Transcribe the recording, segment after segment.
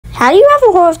Have you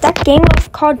ever heard of that game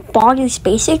called Baldi's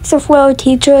Basics, of where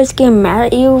teachers get mad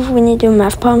at you when you do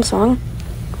math problems wrong?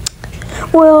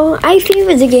 Well, I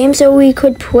favored the game so we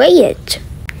could play it.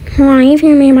 I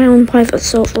even made my own private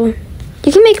server.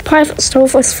 You can make private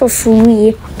servers for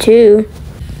free, too.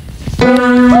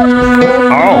 Oh,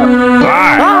 hi.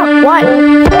 Oh, what?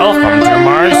 Welcome to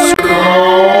my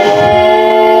schoolhouse.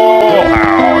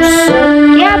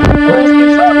 Yep.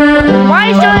 Why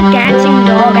is there a dancing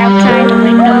dog outside the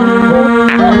window?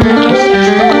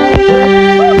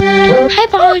 Hi,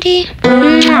 Baldi.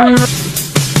 Open that.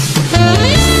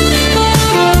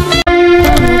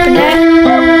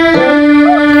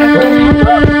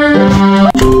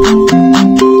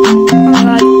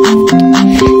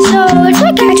 So it's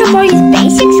like actual Baldi's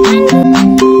Basics kind of.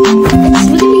 It's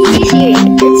really easy.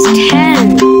 It's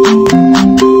 10.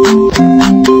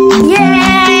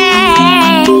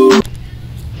 Yay!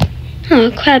 Oh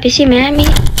crap! Is he mad at me?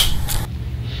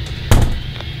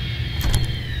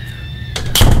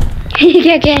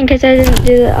 Again, because I didn't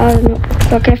do it.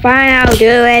 Okay, fine, I'll do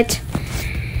it.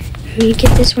 Let me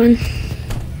get this one.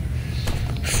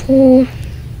 4,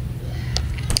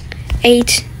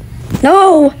 8.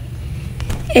 No!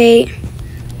 8.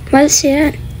 What is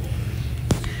that?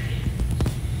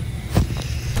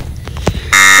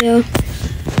 Yeah.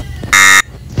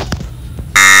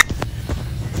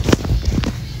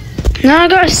 Now I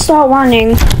gotta start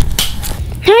running.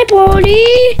 Hi,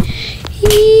 Baldi!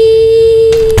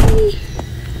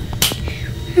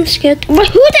 I'm scared. But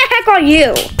who the heck are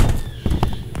you?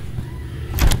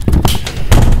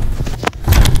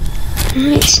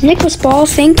 Alright, Snickers ball,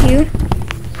 thank you.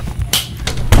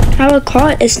 I would call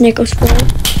it a Snickers ball.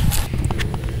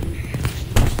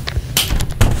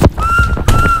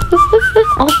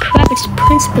 Oh crap, it's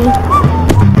Principal.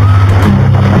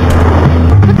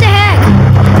 What the heck?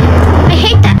 I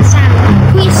hate that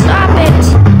sound. Please stop it.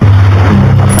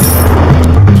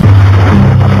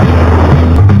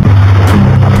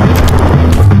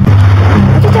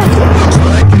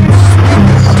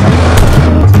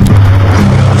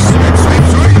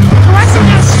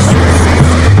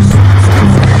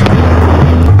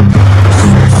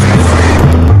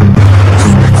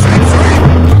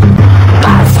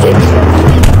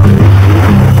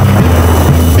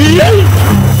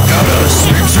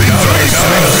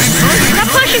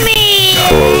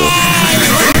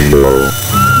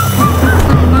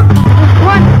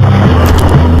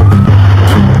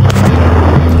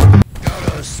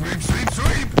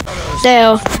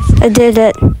 There, I did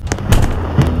it.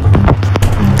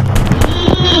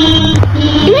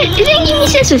 You didn't give me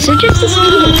scissors, so just this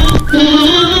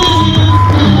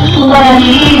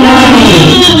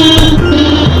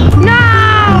No!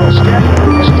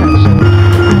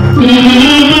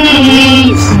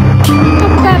 Please! Oh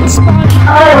crap, it's spawned. I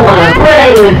wanna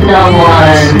play with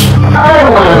someone! I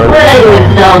wanna play with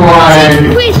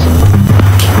someone! Please!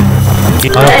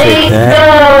 I'll take that.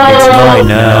 It's mine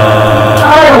now. I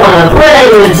wanna play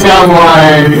with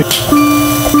someone!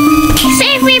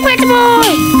 Save me, Principal!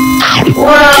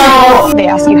 Well... They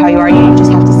ask you how you are, you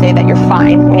just have to say that you're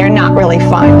fine when you're not really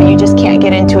fine, but you just can't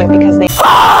get into it because they...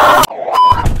 Oh,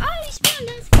 he spawned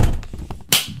us.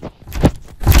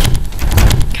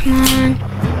 Come on.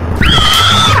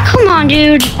 Come on,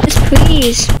 dude. Just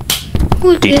please.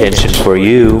 Detention for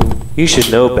you. You should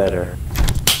know better.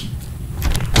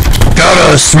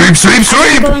 Gotta sweep, sweep,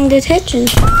 sweep! Going detention.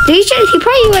 He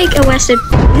probably like arrested.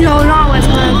 No, not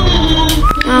arrested.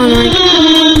 Oh my.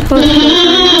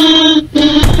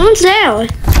 No one's there.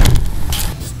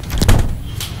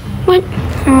 What?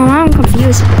 Oh, I'm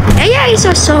confused. AIs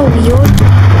are so weird.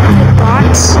 Like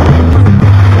bots.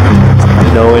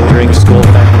 No entering school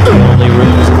faculty, only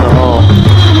rooms in the hall.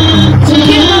 You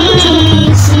can't have those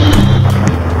cookies.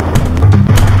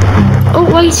 Oh,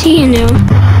 why is he in there?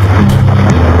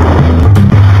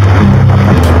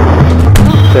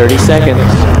 30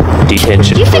 seconds.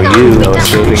 Detention You for think I'll you. make No that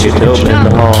escaping much? your dope in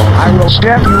the hall. I will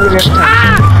stab you with this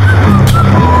time.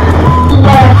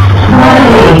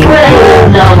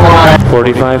 Someone!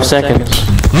 45 seconds.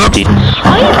 Look! Tie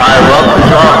up the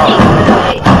drum!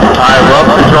 Tie up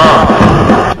the drum!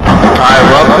 Tie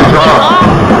up the drum!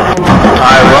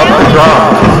 Tie up the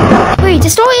drum! Wait, the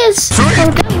story is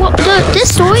this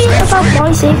story about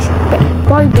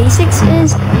Baldi Basics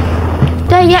is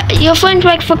that your friends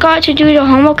like forgot to do the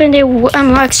homework and they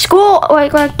like school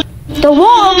like the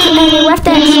work and they left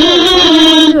that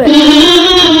school.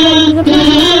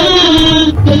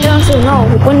 But they also know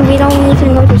when we don't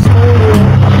even go to school here.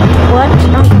 What?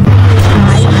 I'm confused,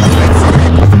 guys.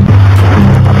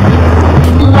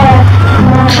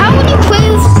 How would you play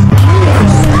with?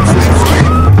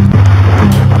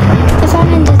 Because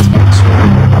I'm in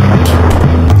detention.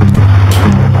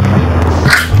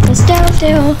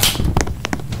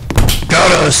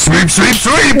 sweep, sweep,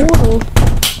 sweep! Portal.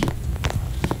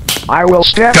 I will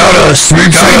step. Gotta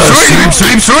sweep, sweep, sweep,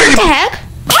 sweep, sweep! What the heck?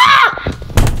 Ah!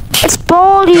 It's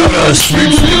Baldi. Gotta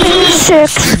sweep,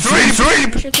 Six. sweep,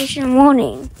 sweep! Education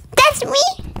warning. That's me.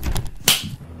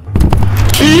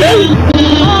 This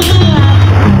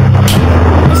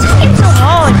game's so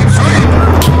hard. I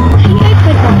think I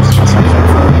played Baldi Basics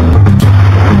before.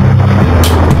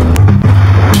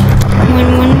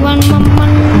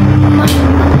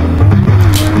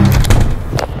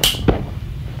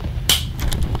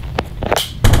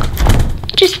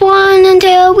 Just one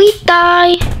until we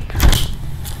die.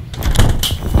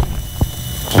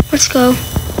 Let's go.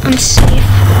 I'm safe.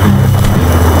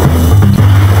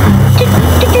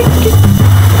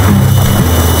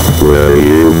 Will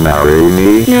you marry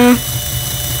me? No.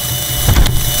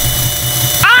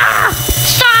 Ah!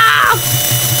 Stop!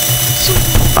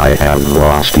 I have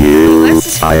lost you. What's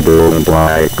this? I don't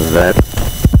like that.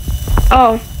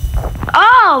 Oh.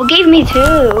 Oh, gave me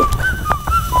two.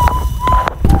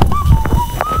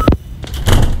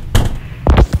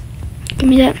 Give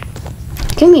me that.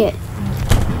 Give me it.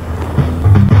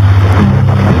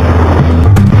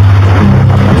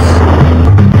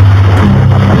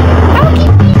 Oh, give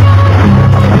me that.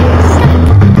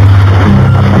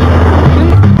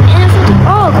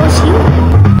 Oh, goes you.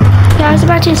 Yeah, I was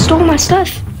about to install my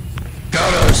stuff.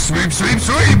 Gotta sweep, sweep,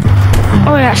 sweep!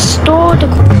 Oh yeah, store the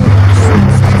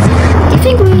coordinates. Do you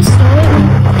think we store it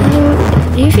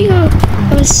when? Do you think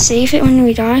I'll save it when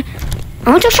we die? I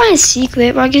want to find a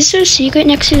secret, but I guess there's a secret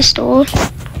next to the store.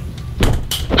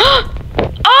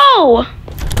 Oh!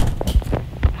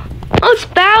 Oh, it's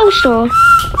Battle Store.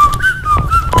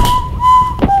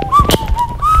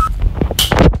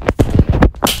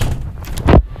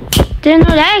 Didn't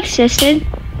know that existed.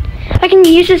 I can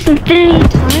use this infinity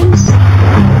times.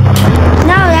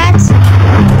 No, that's...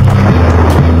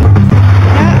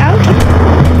 I'll keep...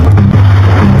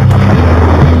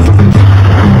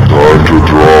 Time to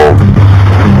draw.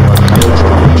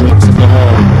 Drinks in the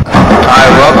hall. I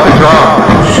rub the drum.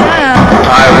 Shut up.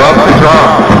 I rub the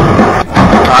drum.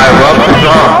 I rub the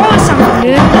drum. Oh, something,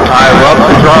 dude. I rub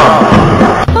the drum.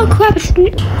 Oh crap, it's...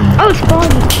 Oh, it's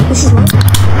Baldi. This is what?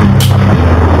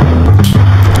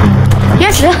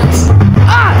 Yes, it is.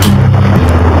 Ah!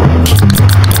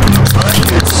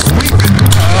 It's sweeping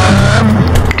time!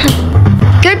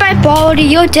 Goodbye, Baldi,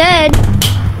 you're dead.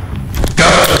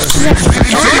 Gotta sweep, sweep,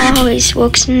 sweep! Always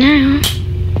works now.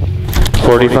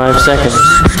 45 seconds.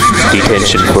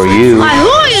 Detention for you. My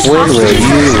who is When will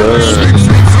you learn?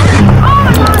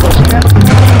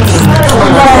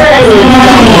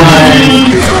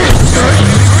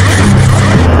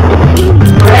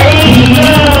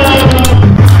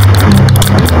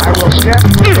 I will step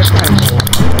with this pencil.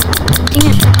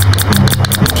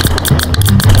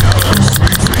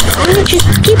 I'm gonna just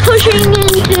keep pushing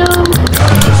until...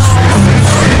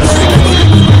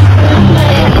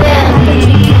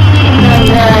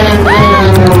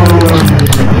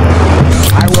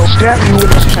 I will stab you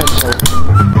with this pencil.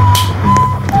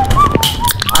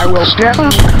 I will stab you. Oh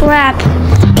crap.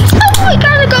 Oh, we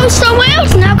gotta go somewhere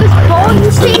else now because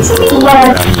Baldi's chasing me.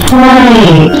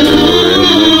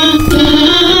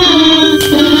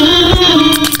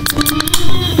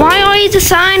 Why are you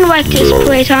designed like this,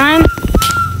 Playtime?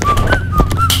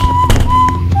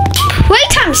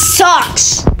 Playtime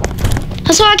sucks.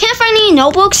 So I can't find any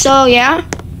notebooks, so yeah.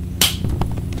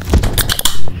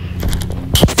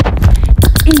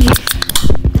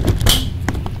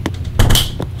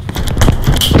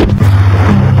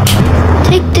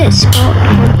 Take this part.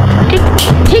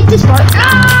 Take this part.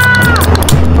 Ah!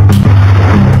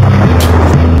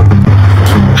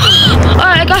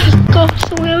 Alright, I gotta go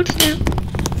somewhere else now.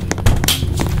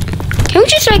 Can we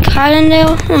just like hide in there?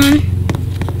 Hold on.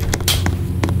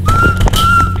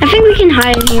 I think we can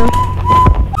hide in here.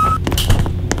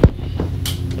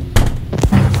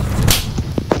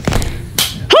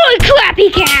 Holy crap, he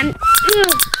can!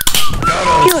 Ugh.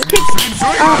 Here, take,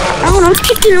 I don't know,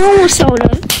 take the normal soda.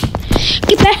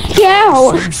 Get back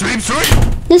out! Sweep, sweep,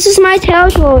 sweep! This is my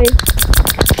territory.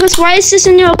 Plus, why is this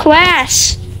in your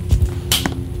class?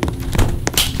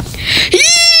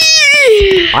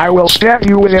 I will stab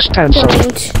you with this pencil.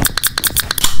 Don't.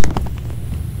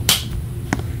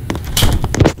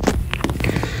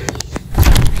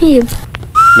 Here.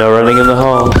 No running in the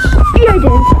hall. Yeah, I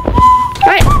did.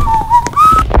 Alright.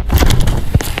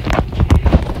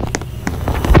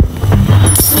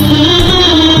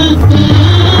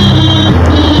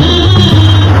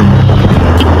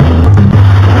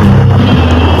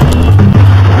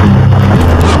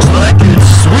 Looks like it's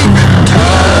sweeping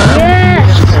time! Yes.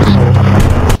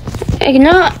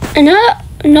 Another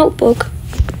notebook.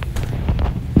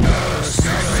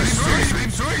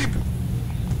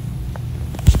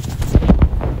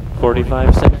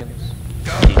 45 seconds.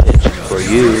 Detention for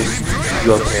you.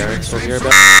 Your parents will hear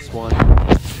about this one.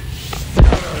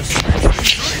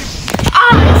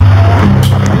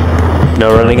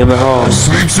 No running in the hall.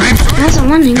 I wasn't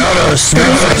running.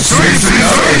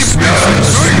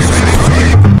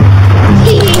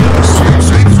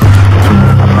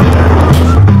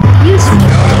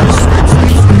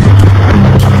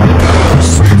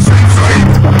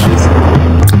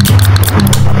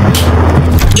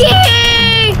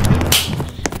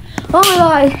 Oh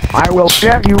my god. I will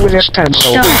stab you with this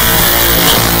pencil. No.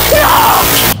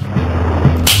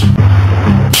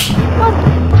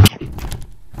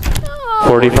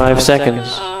 45 seconds.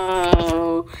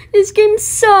 Oh, this game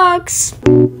sucks.